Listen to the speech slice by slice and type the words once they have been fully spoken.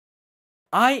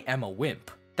I am a wimp.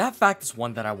 That fact is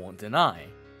one that I won't deny.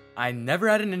 I never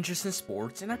had an interest in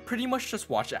sports, and I pretty much just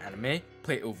watch anime,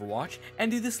 play Overwatch,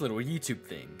 and do this little YouTube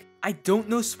thing. I don't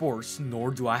know sports,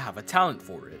 nor do I have a talent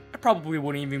for it. I probably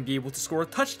wouldn't even be able to score a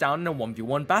touchdown in a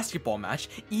 1v1 basketball match,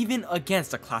 even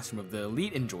against a classroom of the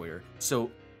elite enjoyer, so,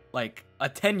 like, a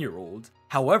 10-year-old.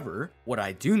 However, what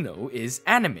I do know is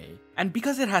anime, and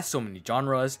because it has so many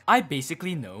genres, I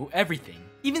basically know everything,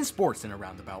 even sports in a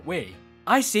roundabout way.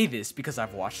 I say this because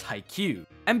I've watched Haikyu,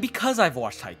 and because I've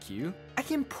watched Haikyu, I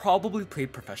can probably play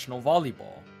professional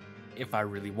volleyball, if I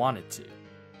really wanted to.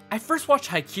 I first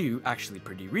watched Haikyu actually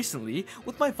pretty recently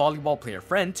with my volleyball player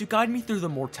friend to guide me through the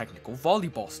more technical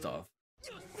volleyball stuff.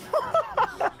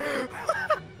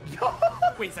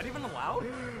 Wait, is that even allowed?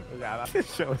 Yeah, that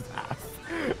show is ass.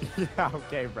 Yeah,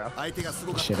 okay, bro.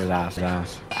 Shit is ass.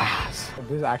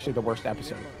 This is actually the worst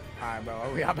episode. Alright, bro,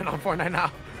 are we hopping on Fortnite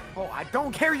now? Oh, I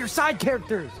don't care your side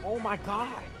characters! Oh my god!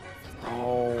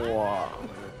 Oh,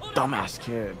 dumbass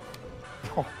kid.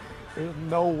 Oh, there's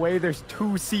no way there's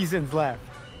 2 seasons left.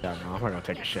 Yeah, no, I'm not gonna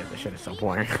take a shit. This shit is so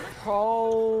boring.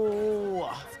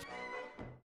 Oh!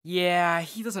 Yeah,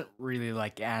 he doesn't really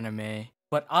like anime,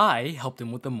 but I helped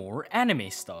him with the more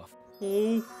anime stuff.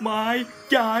 Oh my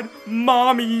god,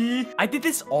 mommy! I did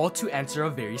this all to answer a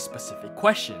very specific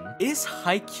question. Is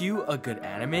Haikyu a good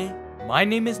anime? My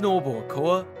name is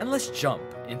NoahBoahCoah, and let's jump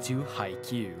into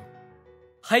Haikyu.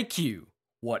 Haikyu,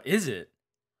 what is it?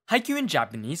 Haikyu in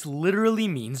Japanese literally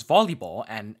means volleyball,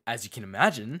 and as you can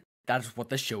imagine, that is what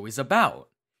the show is about.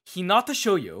 Hinata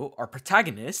Shoyo, our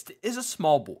protagonist, is a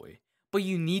small boy, but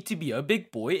you need to be a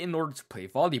big boy in order to play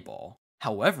volleyball.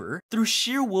 However, through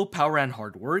sheer willpower and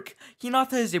hard work,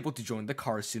 Hinata is able to join the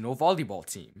Karasuno volleyball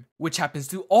team, which happens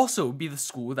to also be the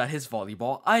school that his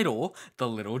volleyball idol, the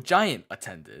little giant,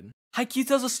 attended. Haikyu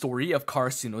tells a story of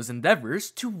Karasuno's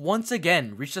endeavors to once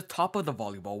again reach the top of the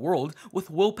volleyball world with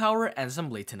willpower and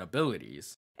some latent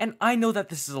abilities. And I know that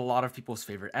this is a lot of people's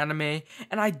favorite anime,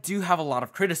 and I do have a lot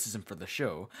of criticism for the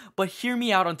show, but hear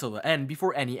me out until the end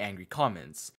before any angry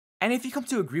comments. And if you come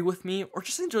to agree with me, or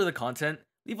just enjoy the content,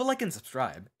 leave a like and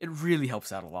subscribe, it really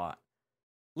helps out a lot.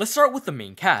 Let's start with the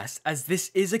main cast, as this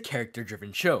is a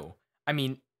character-driven show. I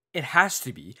mean, it has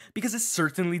to be, because it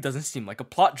certainly doesn't seem like a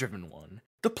plot-driven one.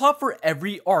 The plot for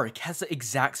every arc has the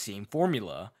exact same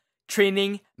formula: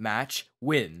 training, match,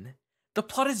 win. The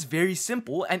plot is very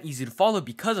simple and easy to follow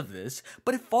because of this,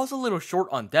 but it falls a little short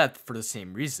on depth for the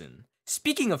same reason.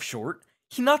 Speaking of short,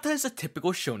 Hinata is a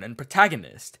typical shonen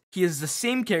protagonist. He is the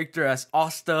same character as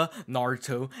Asta,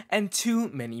 Naruto, and too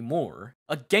many more.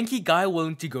 A Genki guy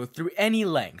willing to go through any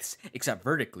lengths, except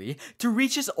vertically, to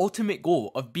reach his ultimate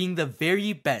goal of being the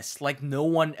very best like no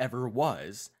one ever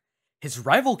was. His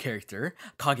rival character,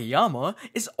 Kageyama,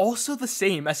 is also the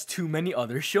same as too many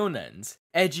other shonens.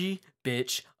 Edgy,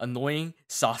 bitch, annoying,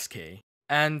 Sasuke.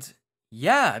 And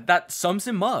yeah, that sums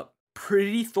him up.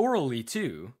 Pretty thoroughly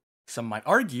too. Some might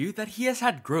argue that he has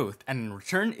had growth and in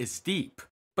return is deep.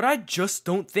 But I just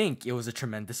don't think it was a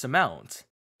tremendous amount.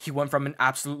 He went from an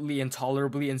absolutely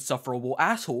intolerably insufferable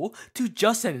asshole to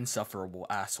just an insufferable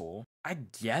asshole. I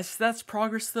guess that's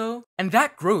progress though? And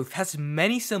that growth has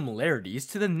many similarities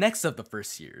to the next of the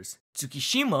first years.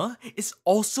 Tsukishima is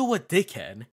also a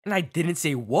dickhead, and I didn't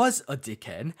say was a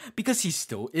dickhead because he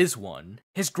still is one.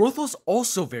 His growth was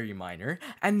also very minor,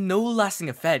 and no lasting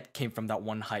effect came from that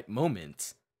one hype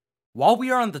moment. While we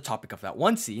are on the topic of that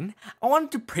one scene, I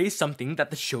wanted to praise something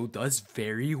that the show does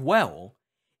very well.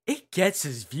 It gets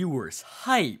his viewers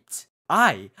hyped.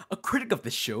 I, a critic of the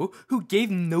show who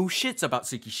gave no shits about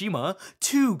Tsukishima,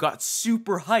 too got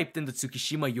super hyped in the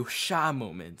Tsukishima Yosha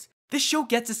moment. This show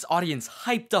gets its audience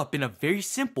hyped up in a very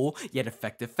simple yet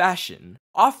effective fashion.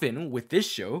 Often, with this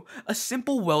show, a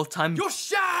simple well-timed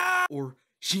Yosha or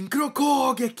Shinkuro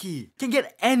Kogeki can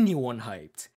get anyone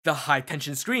hyped. The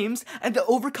high-tension screams and the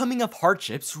overcoming of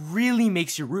hardships really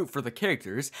makes you root for the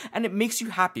characters, and it makes you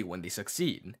happy when they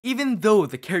succeed, even though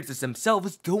the characters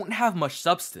themselves don't have much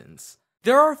substance.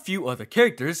 There are a few other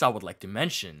characters I would like to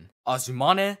mention: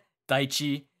 Azumane,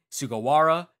 Daichi,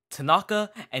 Sugawara,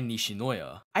 Tanaka, and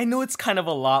Nishinoya. I know it's kind of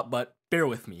a lot, but bear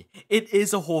with me, it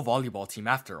is a whole volleyball team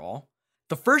after all.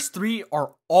 The first 3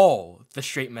 are all the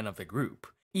straight men of the group,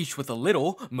 each with a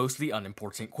little, mostly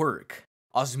unimportant quirk.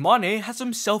 Azumane has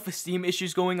some self-esteem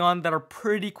issues going on that are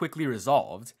pretty quickly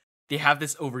resolved. They have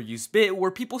this overused bit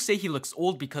where people say he looks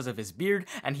old because of his beard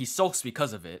and he sulks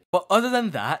because of it, but other than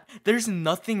that, there's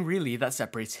nothing really that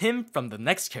separates him from the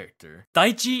next character.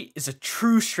 Daichi is a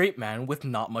true straight man with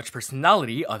not much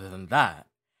personality other than that.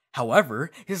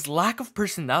 However, his lack of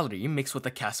personality mixed with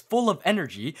a cast full of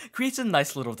energy creates a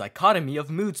nice little dichotomy of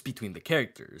moods between the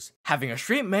characters. Having a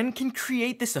straight man can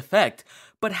create this effect,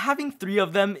 but having 3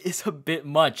 of them is a bit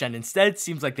much and instead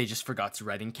seems like they just forgot to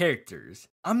write in characters.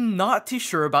 I'm not too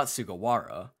sure about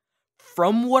Sugawara.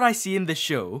 From what I see in the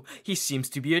show, he seems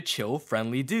to be a chill,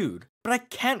 friendly dude. But I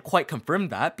can't quite confirm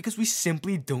that because we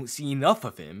simply don't see enough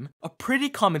of him. A pretty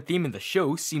common theme in the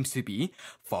show seems to be,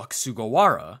 fuck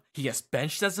Sugawara. He gets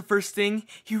benched as the first thing,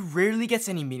 he rarely gets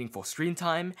any meaningful screen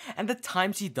time, and the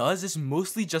times he does is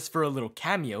mostly just for a little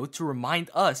cameo to remind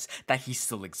us that he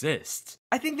still exists.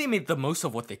 I think they made the most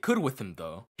of what they could with him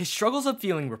though. His struggles of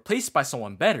feeling replaced by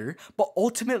someone better, but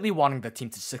ultimately wanting the team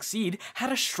to succeed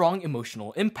had a strong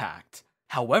emotional impact.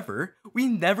 However, we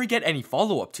never get any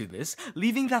follow-up to this,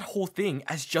 leaving that whole thing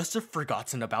as just a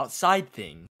forgotten about side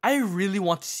thing. I really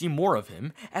want to see more of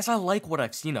him, as I like what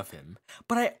I've seen of him,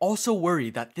 but I also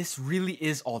worry that this really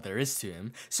is all there is to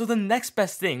him, so the next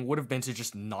best thing would have been to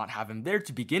just not have him there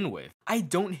to begin with. I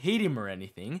don't hate him or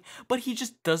anything, but he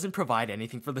just doesn't provide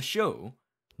anything for the show.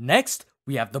 Next,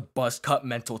 we have the buzz-cut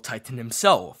mental titan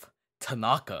himself,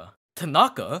 Tanaka.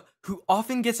 Tanaka, who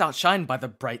often gets outshined by the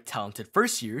bright, talented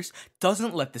first years,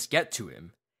 doesn't let this get to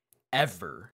him.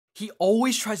 Ever. He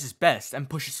always tries his best and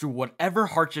pushes through whatever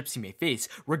hardships he may face,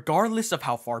 regardless of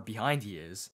how far behind he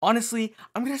is. Honestly,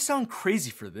 I'm gonna sound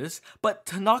crazy for this, but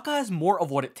Tanaka has more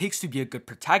of what it takes to be a good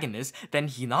protagonist than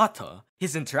Hinata.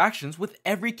 His interactions with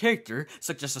every character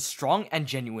suggest a strong and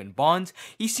genuine bond.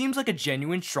 He seems like a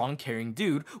genuine, strong, caring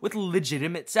dude with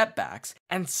legitimate setbacks,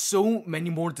 and so many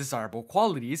more desirable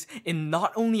qualities in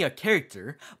not only a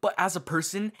character, but as a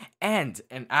person and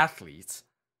an athlete.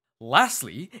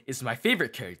 Lastly is my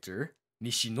favorite character,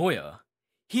 Nishinoya.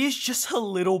 He is just a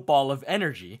little ball of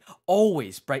energy,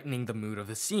 always brightening the mood of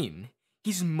the scene.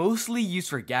 He's mostly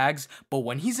used for gags, but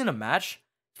when he's in a match,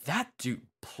 that dude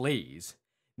plays.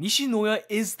 Nishinoya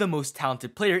is the most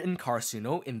talented player in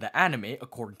Karasuno in the anime,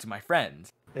 according to my friend.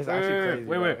 It's actually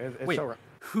crazy. Wait. So...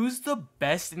 Who's the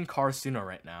best in Karasuno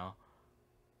right now?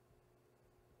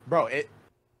 Bro,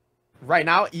 right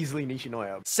now, easily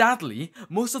Nishinoya. Sadly,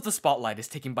 most of the spotlight is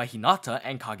taken by Hinata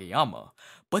and Kageyama,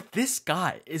 but this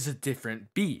guy is a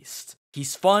different beast.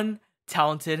 He's fun,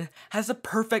 talented, has a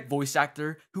perfect voice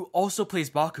actor who also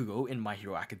plays Bakugo in My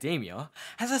Hero Academia,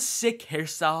 has a sick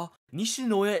hairstyle.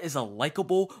 Nishinoya is a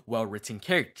likable, well-written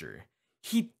character.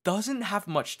 He doesn't have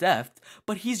much depth,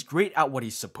 but he's great at what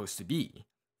he's supposed to be.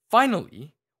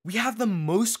 Finally, we have the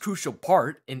most crucial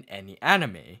part in any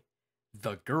anime,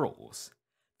 the girls.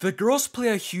 The girls play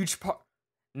a huge part.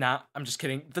 Nah, I'm just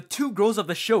kidding. The 2 girls of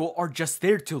the show are just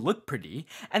there to look pretty,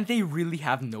 and they really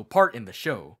have no part in the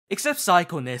show. Except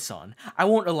Saiko Ne-san. I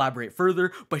won't elaborate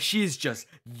further, but she is just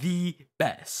the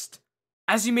best.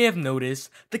 As you may have noticed,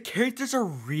 the characters are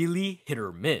really hit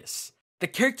or miss. The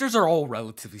characters are all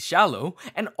relatively shallow,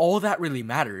 and all that really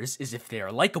matters is if they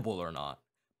are likable or not.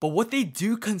 But what they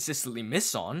do consistently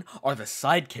miss on are the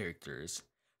side characters.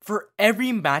 For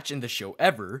every match in the show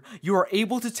ever, you are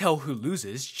able to tell who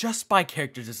loses just by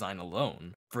character design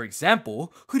alone. For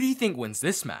example, who do you think wins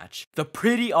this match? The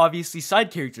pretty obviously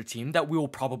side character team that we will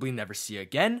probably never see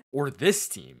again, or this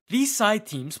team? These side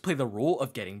teams play the role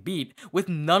of getting beat, with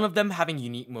none of them having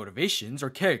unique motivations or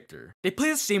character. They play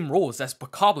the same roles as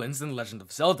Bokoblins in Legend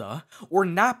of Zelda, or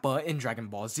Nappa in Dragon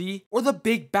Ball Z, or the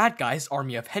big bad guy's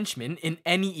army of henchmen in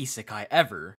any isekai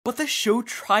ever. But the show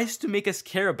tries to make us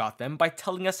care about them by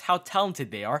telling us how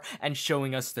talented they are and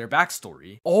showing us their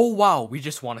backstory, all while we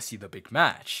just want to see the big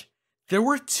match. There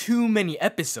were too many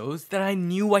episodes that I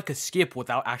knew I could skip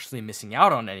without actually missing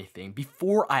out on anything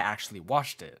before I actually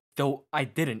watched it. Though I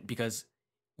didn't because,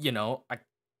 I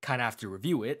kinda have to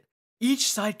review it.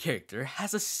 Each side character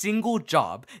has a single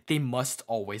job they must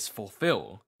always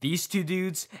fulfill. These 2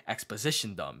 dudes,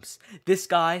 exposition dumps. This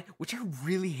guy, which I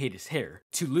really hate his hair,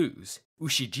 to lose.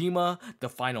 Ushijima, the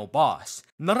final boss.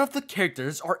 None of the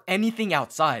characters are anything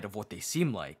outside of what they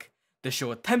seem like. The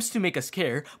show attempts to make us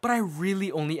care, but I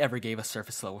really only ever gave a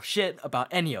surface level shit about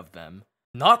any of them.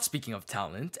 Not speaking of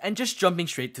talent, and just jumping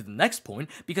straight to the next point,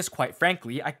 because quite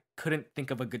frankly, I couldn't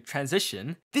think of a good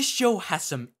transition, this show has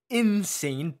some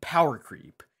insane power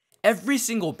creep. Every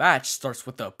single match starts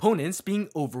with the opponents being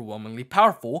overwhelmingly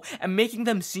powerful and making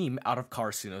them seem out of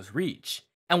Karasuno's reach.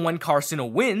 And when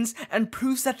Karasuno wins and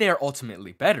proves that they are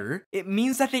ultimately better, it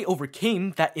means that they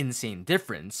overcame that insane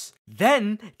difference.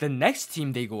 Then, the next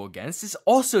team they go against is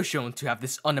also shown to have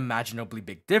this unimaginably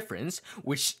big difference,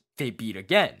 which they beat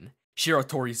again.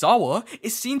 Shiratorizawa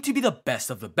is seen to be the best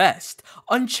of the best,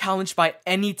 unchallenged by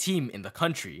any team in the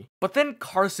country. But then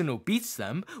Karasuno beats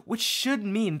them, which should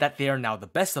mean that they are now the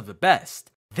best of the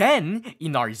best. Then,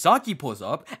 Inarizaki pulls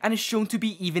up and is shown to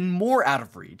be even more out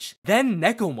of reach. Then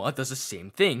Nekoma does the same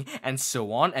thing, and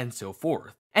so on and so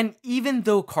forth. And even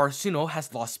though Karasuno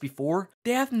has lost before,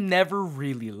 they have never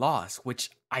really lost, which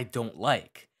I don't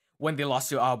like. When they lost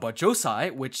to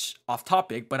NoahBoahCoah, which, off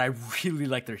topic, but I really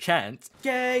like their chant.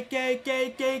 They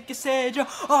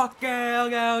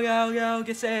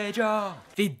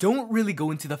don't really go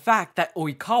into the fact that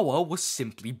Oikawa was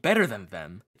simply better than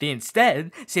them. They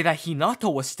instead say that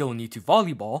Hinata was still new to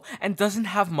volleyball and doesn't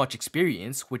have much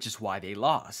experience, which is why they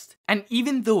lost. And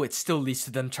even though it still leads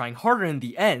to them trying harder in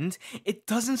the end, it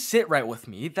doesn't sit right with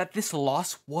me that this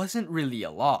loss wasn't really a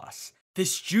loss.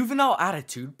 This juvenile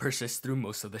attitude persists through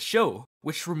most of the show,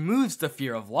 which removes the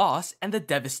fear of loss and the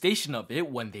devastation of it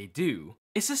when they do.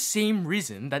 It's the same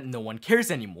reason that no one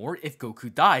cares anymore if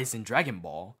Goku dies in Dragon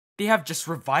Ball. They have just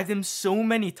revived him so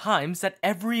many times that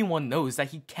everyone knows that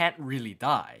he can't really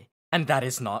die. And that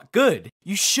is not good.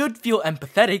 You should feel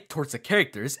empathetic towards the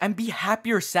characters and be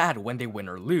happy or sad when they win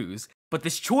or lose, but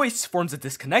this choice forms a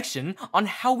disconnection on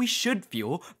how we should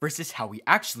feel versus how we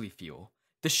actually feel.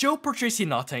 The show portrays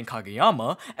Hinata and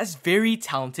Kageyama as very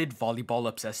talented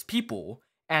volleyball-obsessed people,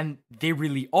 and they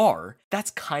really are. That's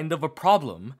kind of a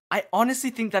problem. I honestly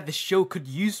think that the show could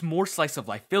use more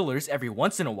slice-of-life fillers every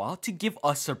once in a while to give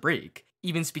us a break.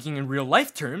 Even speaking in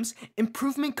real-life terms,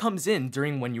 improvement comes in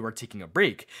during when you are taking a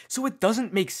break, so it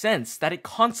doesn't make sense that it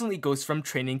constantly goes from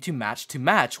training to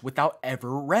match without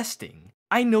ever resting.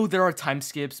 I know there are time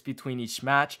skips between each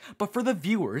match, but for the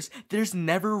viewers, there's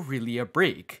never really a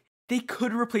break. They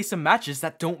could replace some matches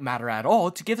that don't matter at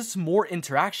all to give us more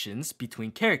interactions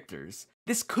between characters.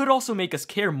 This could also make us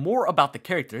care more about the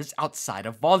characters outside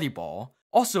of volleyball.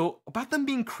 Also, about them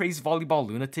being crazed volleyball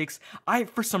lunatics, I,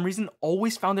 for some reason,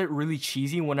 always found it really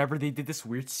cheesy whenever they did this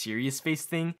weird serious face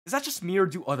thing. Is that just me or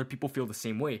do other people feel the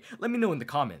same way? Let me know in the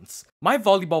comments. My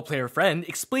volleyball player friend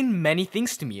explained many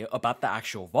things to me about the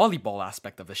actual volleyball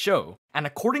aspect of the show, and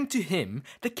according to him,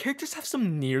 the characters have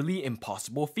some nearly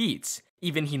impossible feats.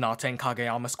 Even Hinata and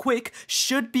Kageyama's quick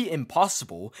should be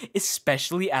impossible,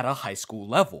 especially at a high school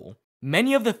level.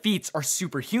 Many of the feats are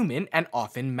superhuman and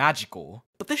often magical,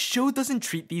 but the show doesn't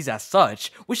treat these as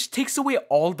such, which takes away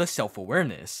all the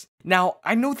self-awareness. Now,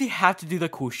 I know they have to do the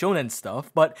cool shonen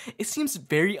stuff, but it seems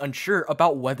very unsure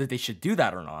about whether they should do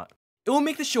that or not. It will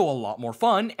make the show a lot more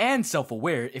fun and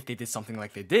self-aware if they did something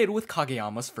like they did with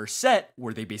Kageyama's first set,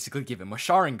 where they basically give him a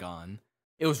Sharingan.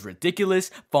 It was ridiculous,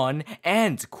 fun,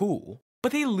 and cool.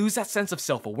 But they lose that sense of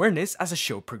self-awareness as the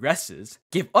show progresses.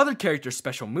 Give other characters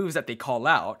special moves that they call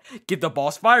out, give the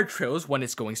boss fire trails when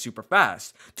it's going super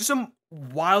fast, do some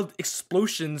wild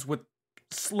explosions with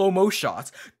slow-mo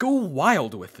shots, go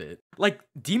wild with it. Like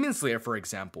Demon Slayer, for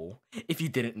example. If you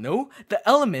didn't know, the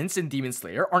elements in Demon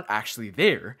Slayer aren't actually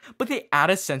there, but they add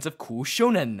a sense of cool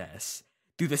shonen-ness.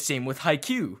 Do the same with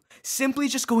Haikyu. Simply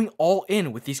just going all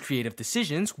in with these creative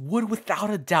decisions would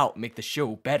without a doubt make the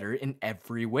show better in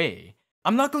every way.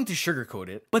 I'm not going to sugarcoat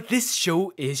it, but this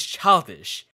show is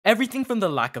childish. Everything from the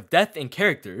lack of depth in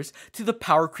characters to the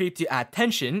power creep to add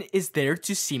tension is there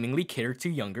to seemingly cater to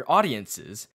younger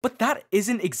audiences. But that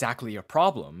isn't exactly a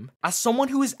problem. As someone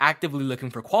who is actively looking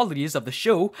for qualities of the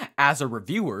show as a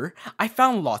reviewer, I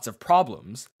found lots of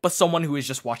problems. But someone who is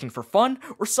just watching for fun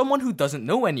or someone who doesn't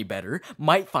know any better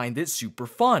might find it super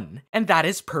fun. And that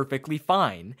is perfectly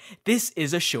fine. This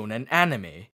is a shonen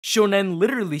anime. Shonen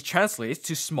literally translates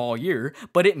to small year,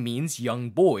 but it means young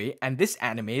boy, and this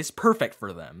anime is perfect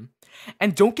for them.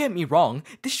 And don't get me wrong,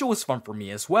 this show was fun for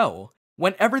me as well.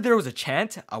 Whenever there was a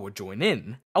chant, I would join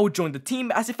in. I would join the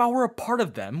team as if I were a part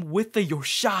of them with the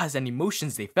yoshas and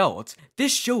emotions they felt.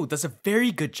 This show does a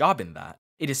very good job in that.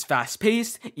 It is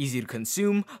fast-paced, easy to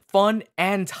consume, fun,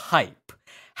 and hype.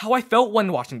 How I felt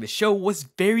when watching the show was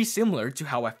very similar to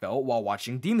how I felt while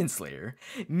watching Demon Slayer.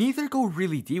 Neither go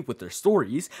really deep with their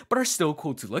stories, but are still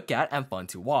cool to look at and fun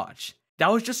to watch.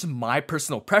 That was just my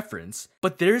personal preference,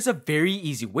 but there's a very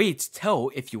easy way to tell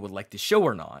if you would like the show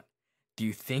or not. Do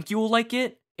you think you will like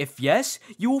it? If yes,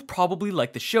 you will probably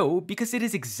like the show because it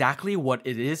is exactly what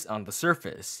it is on the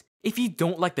surface. If you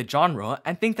don't like the genre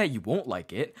and think that you won't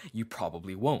like it, you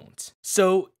probably won't.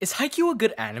 So, is Haikyu a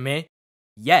good anime?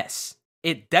 Yes.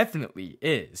 It definitely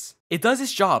is. It does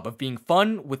its job of being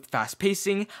fun with fast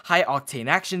pacing, high octane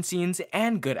action scenes,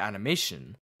 and good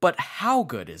animation. But how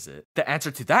good is it? The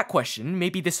answer to that question may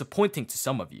be disappointing to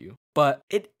some of you, but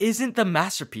it isn't the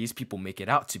masterpiece people make it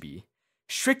out to be.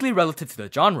 Strictly relative to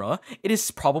the genre, it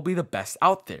is probably the best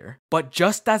out there, but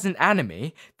just as an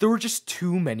anime, there were just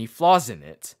too many flaws in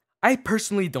it. I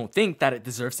personally don't think that it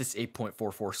deserves its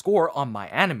 8.44 score on my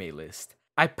anime list.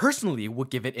 I personally would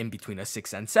give it in between a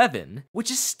 6 and 7, which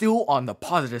is still on the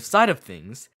positive side of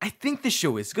things. I think the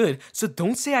show is good, so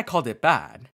don't say I called it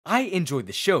bad. I enjoyed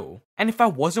the show, and if I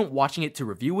wasn't watching it to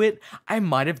review it, I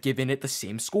might have given it the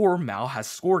same score Mao has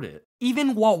scored it.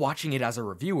 Even while watching it as a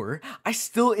reviewer, I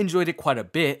still enjoyed it quite a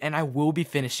bit, and I will be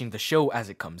finishing the show as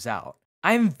it comes out.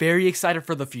 I am very excited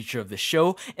for the future of the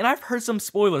show, and I've heard some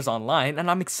spoilers online, and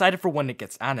I'm excited for when it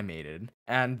gets animated.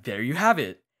 And there you have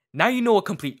it. Now you know a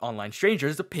complete online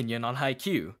stranger's opinion on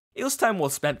Haikyu. It was time well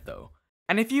spent though.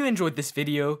 And if you enjoyed this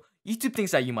video, YouTube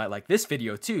thinks that you might like this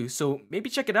video too, so maybe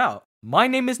check it out. My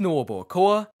name is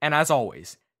NoahBoahCoah, and as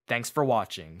always, thanks for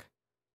watching.